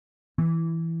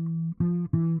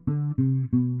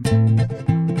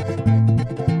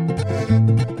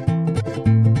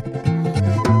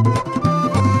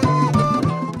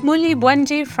Malawi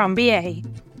Bwenji from BA.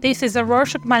 This is a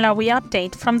Rorshok Malawi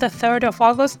update from the 3rd of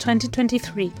August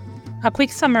 2023. A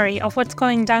quick summary of what's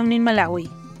going down in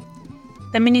Malawi.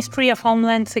 The Ministry of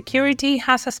Homeland Security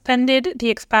has suspended the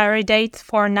expiry dates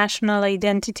for national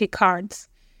identity cards.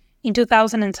 In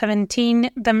 2017,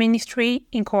 the ministry,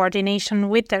 in coordination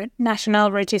with the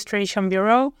National Registration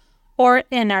Bureau, or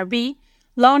NRB,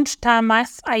 launched a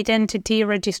mass identity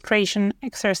registration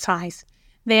exercise.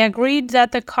 They agreed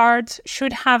that the cards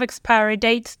should have expiry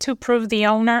dates to prove the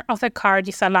owner of the card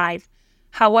is alive.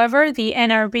 However, the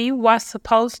NRB was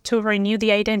supposed to renew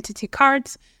the identity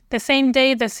cards the same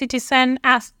day the citizen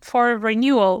asked for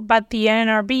renewal, but the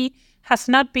NRB has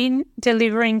not been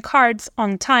delivering cards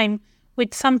on time,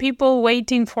 with some people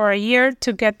waiting for a year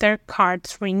to get their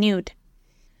cards renewed.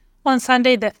 On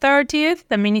Sunday the 30th,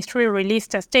 the ministry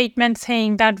released a statement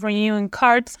saying that renewing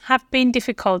cards have been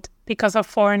difficult because of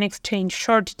foreign exchange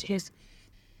shortages.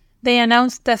 They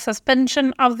announced the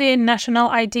suspension of the national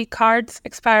ID cards'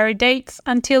 expiry dates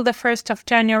until the 1st of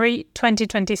January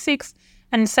 2026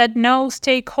 and said no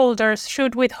stakeholders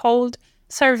should withhold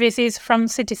services from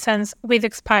citizens with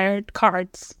expired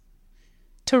cards.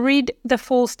 To read the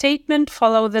full statement,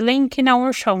 follow the link in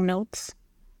our show notes.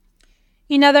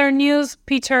 In other news,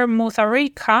 Peter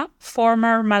Mutharika,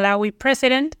 former Malawi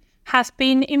president, has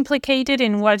been implicated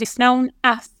in what is known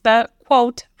as the,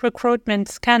 quote, recruitment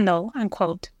scandal,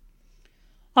 unquote.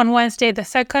 On Wednesday the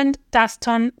 2nd,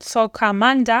 Daston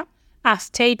Sokamanda, a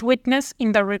state witness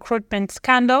in the recruitment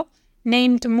scandal,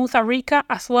 named Mutharika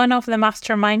as one of the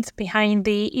masterminds behind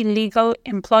the illegal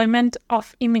employment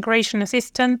of immigration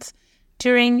assistants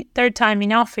during their time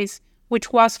in office,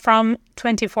 which was from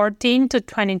 2014 to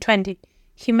 2020.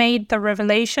 He made the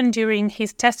revelation during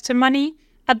his testimony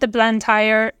at the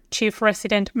Blantyre Chief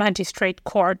Resident Magistrate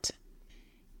Court.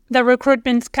 The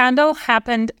recruitment scandal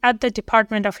happened at the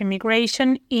Department of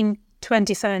Immigration in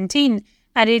 2017,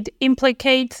 and it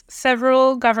implicates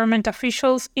several government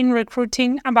officials in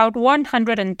recruiting about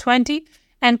 120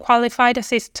 unqualified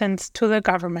assistants to the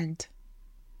government.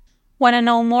 Want to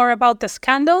know more about the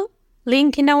scandal?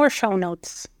 Link in our show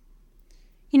notes.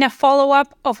 In a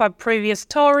follow-up of a previous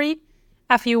story,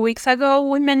 a few weeks ago,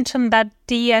 we mentioned that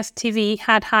DSTV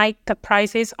had hiked the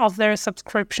prices of their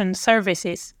subscription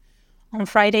services. On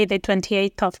Friday, the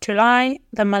 28th of July,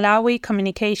 the Malawi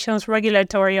Communications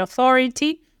Regulatory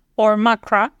Authority, or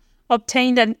MACRA,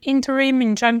 obtained an interim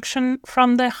injunction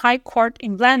from the High Court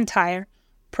in Blantyre,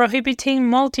 prohibiting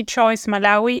MultiChoice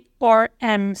Malawi, or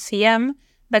MCM,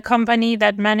 the company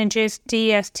that manages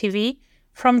DSTV,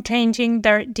 from changing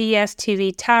their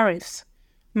DSTV tariffs.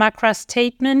 MACRA's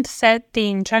statement said the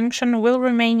injunction will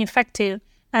remain effective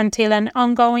until an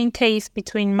ongoing case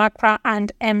between MACRA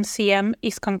and MCM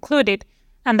is concluded,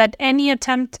 and that any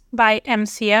attempt by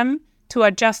MCM to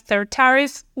adjust their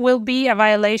tariffs will be a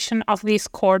violation of this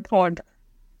court order.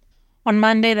 On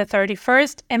Monday the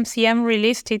 31st, MCM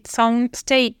released its own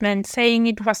statement saying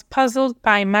it was puzzled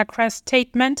by MACRA's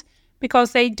statement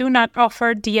because they do not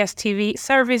offer DSTV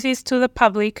services to the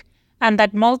public and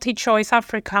that MultiChoice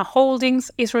Africa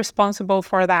Holdings is responsible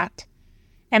for that.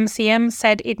 MCM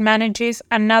said it manages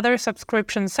another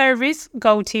subscription service,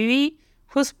 GoTV,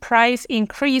 whose price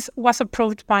increase was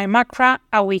approved by MACRA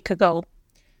a week ago.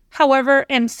 However,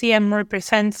 MCM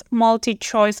represents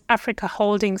MultiChoice Africa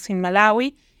Holdings in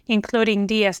Malawi, including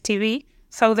DSTV,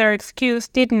 so their excuse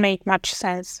didn't make much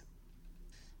sense.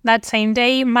 That same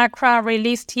day, MACRA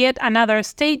released yet another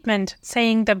statement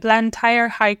saying the Blantyre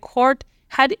High Court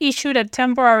had issued a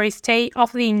temporary stay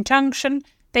of the injunction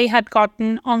they had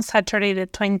gotten on Saturday the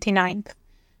 29th.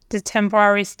 The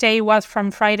temporary stay was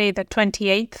from Friday the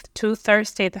 28th to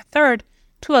Thursday the 3rd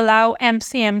to allow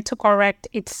MCM to correct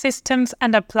its systems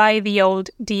and apply the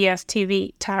old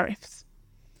DSTV tariffs.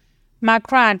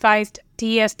 MACRA advised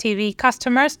DSTV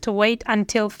customers to wait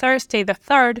until Thursday the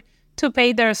 3rd to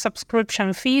pay their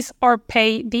subscription fees or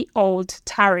pay the old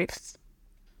tariffs.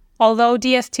 Although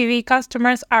DSTV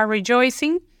customers are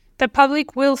rejoicing, the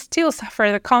public will still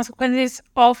suffer the consequences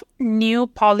of new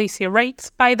policy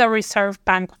rates by the Reserve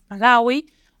Bank of Malawi,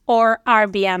 or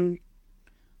RBM.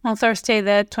 On Thursday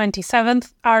the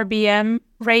 27th, RBM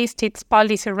raised its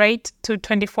policy rate to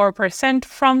 24%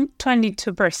 from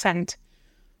 22%.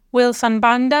 Wilson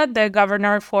Banda, the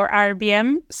governor for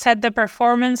RBM, said the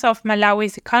performance of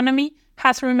Malawi's economy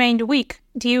has remained weak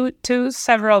due to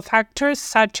several factors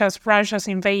such as Russia's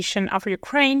invasion of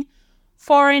Ukraine,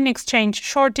 foreign exchange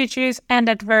shortages, and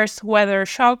adverse weather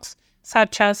shocks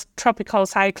such as tropical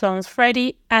cyclones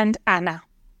Freddy and Anna.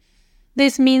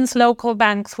 This means local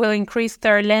banks will increase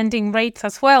their lending rates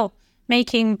as well,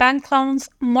 making bank loans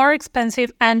more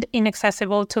expensive and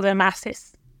inaccessible to the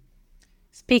masses.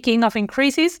 Speaking of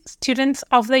increases, students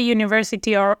of the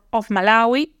University of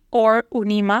Malawi, or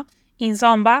UNIMA, in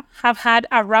Zomba have had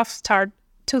a rough start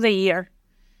to the year.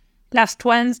 Last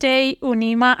Wednesday,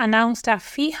 UNIMA announced a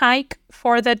fee hike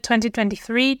for the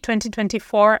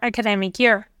 2023-2024 academic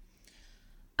year.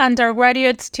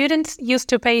 Undergraduate students used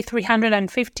to pay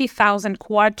 350,000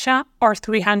 kwacha, or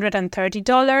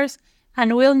 $330,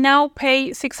 and will now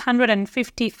pay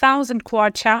 650,000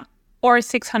 kwacha, or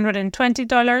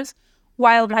 $620,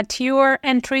 while mature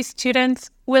entry students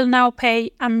will now pay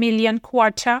 1 million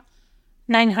kwacha,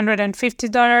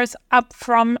 $950, up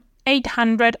from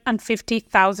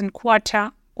 850,000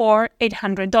 kwacha, or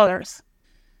 $800.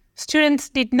 Students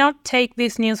did not take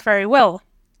this news very well.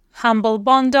 Humble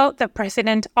Bondo, the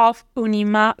president of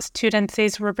UNIMA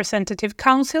Students' Representative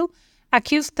Council,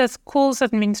 accused the school's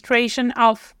administration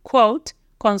of, quote,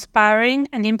 conspiring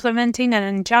and implementing an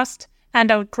unjust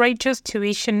and outrageous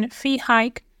tuition fee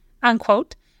hike,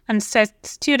 unquote, and said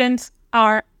students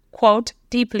are, quote,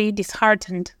 deeply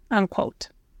disheartened, unquote.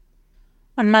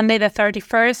 On Monday the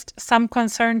 31st, some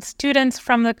concerned students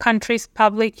from the country's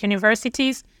public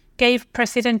universities gave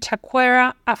President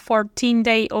Chakwera a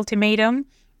 14-day ultimatum: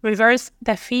 reverse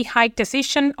the fee hike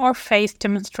decision or face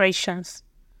demonstrations.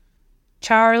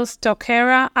 Charles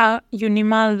Dokera, a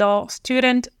UNIMA law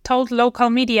student, told local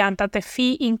media that the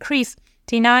fee increase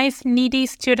denies needy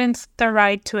students the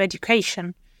right to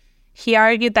education. He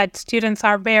argued that students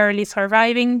are barely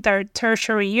surviving their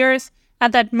tertiary years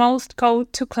and that most go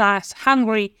to class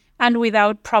hungry and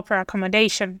without proper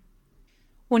accommodation.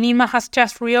 UNIMA has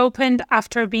just reopened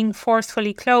after being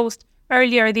forcefully closed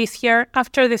earlier this year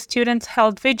after the students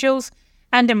held vigils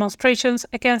and demonstrations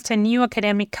against a new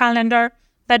academic calendar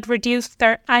that reduced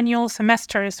their annual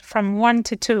semesters from 1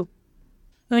 to 2.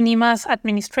 UNIMA's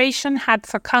administration had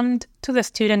succumbed to the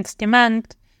students'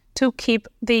 demand to keep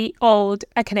the old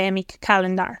academic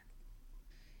calendar.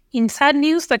 In sad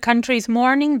news, the country is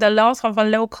mourning the loss of a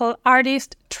local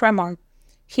artist, Tremor.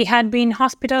 He had been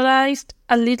hospitalized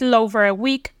a little over a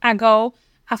week ago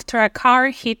after a car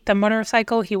hit the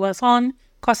motorcycle he was on,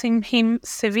 causing him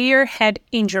severe head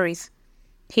injuries.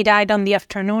 He died on the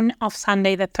afternoon of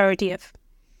Sunday the 30th.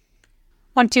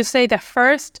 On Tuesday the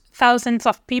 1st, thousands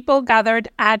of people gathered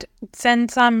at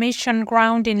Zenza Mission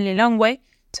Ground in Lilongwe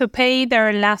to pay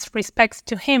their last respects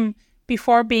to him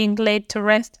before being laid to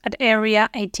rest at Area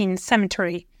 18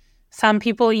 Cemetery. Some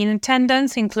people in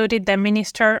attendance included the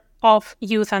Minister of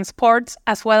Youth and Sports,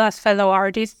 as well as fellow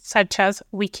artists such as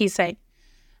Wikise.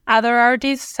 Other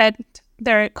artists sent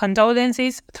their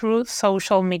condolences through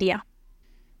social media.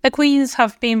 The Queens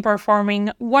have been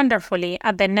performing wonderfully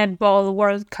at the Netball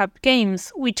World Cup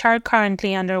Games, which are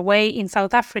currently underway in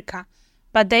South Africa,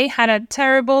 but they had a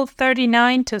terrible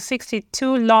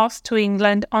 39-62 loss to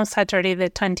England on Saturday the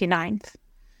 29th.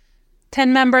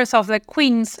 10 members of the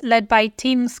Queens, led by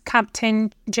team's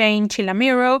captain Jane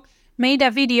Chilamiro, made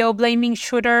a video blaming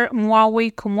shooter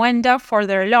Mwawi Kumwenda for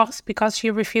their loss because she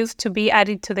refused to be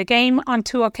added to the game on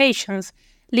 2 occasions,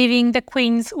 leaving the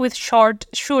Queens with short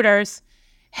shooters,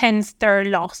 hence their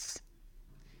loss.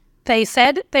 They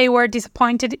said they were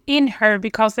disappointed in her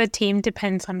because the team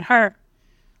depends on her.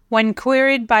 When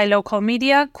queried by local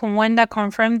media, Kumwenda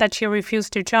confirmed that she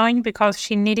refused to join because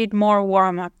she needed more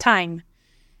warm-up time.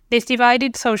 This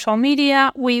divided social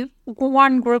media, with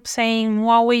one group saying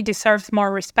Mwawi deserves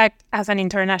more respect as an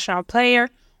international player,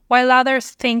 while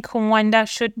others think Kumwenda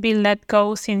should be let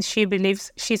go since she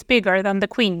believes she's bigger than the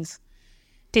Queens.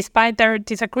 Despite their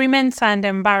disagreements and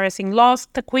embarrassing loss,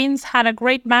 the Queens had a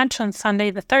great match on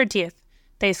Sunday the 30th.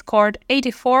 They scored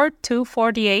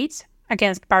 84-48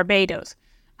 against Barbados.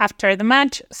 After the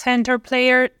match, center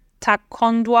player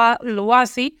Takondwa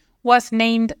Luasi was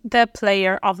named the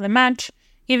player of the match,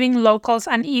 giving locals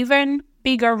an even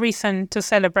bigger reason to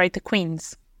celebrate the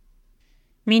Queens.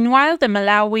 Meanwhile, the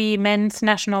Malawi men's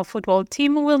national football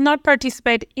team will not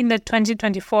participate in the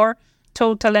 2024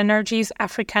 Total Energies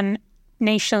African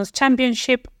Nations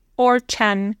Championship, or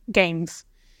CHAN, Games.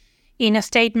 In a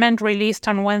statement released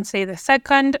on Wednesday the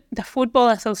 2nd, the Football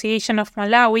Association of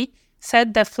Malawi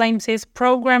said the Flames'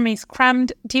 program is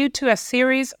crammed due to a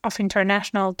series of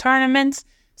international tournaments,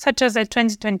 such as the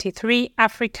 2023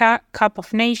 Africa Cup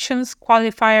of Nations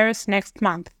qualifiers next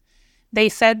month. They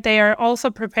said they are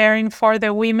also preparing for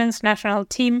the women's national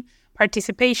team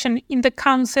participation in the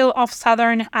Council of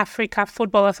Southern Africa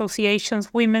Football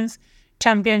Association's Women's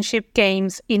Championship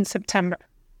Games in September.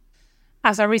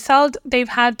 As a result, they've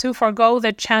had to forgo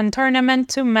the CHAN tournament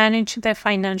to manage the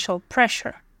financial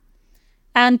pressure.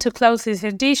 And to close this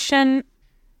edition,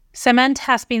 cement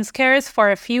has been scarce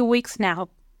for a few weeks now.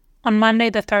 On Monday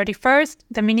the 31st,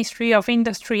 the Ministry of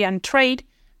Industry and Trade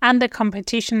and the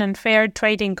Competition and Fair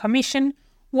Trading Commission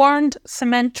warned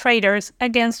cement traders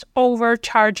against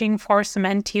overcharging for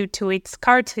cement due to its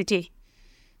scarcity.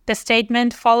 The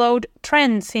statement followed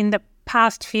trends in the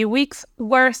past few weeks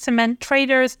where cement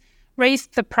traders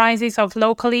raised the prices of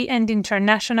locally and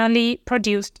internationally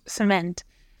produced cement.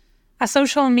 A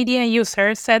social media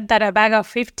user said that a bag of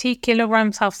 50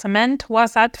 kilograms of cement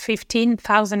was at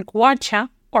 15,000 kwacha,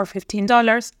 or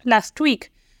 $15, last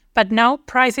week, but now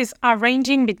prices are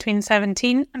ranging between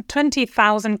 17 and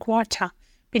 20,000 kwacha,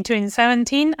 between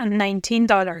 $17 and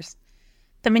 $19.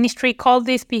 The ministry called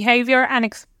this behavior an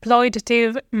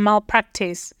exploitative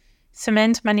malpractice.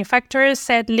 Cement manufacturers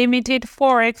said limited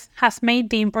forex has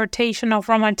made the importation of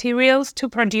raw materials to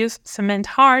produce cement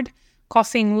hard,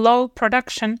 causing low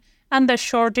production and the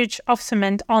shortage of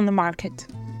cement on the market.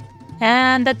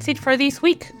 And that's it for this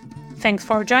week. Thanks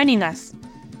for joining us.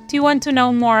 Do you want to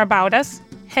know more about us?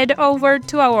 Head over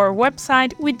to our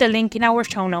website with the link in our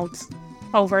show notes.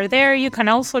 Over there, you can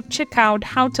also check out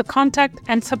how to contact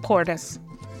and support us.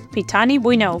 Pitani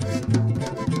Bueno.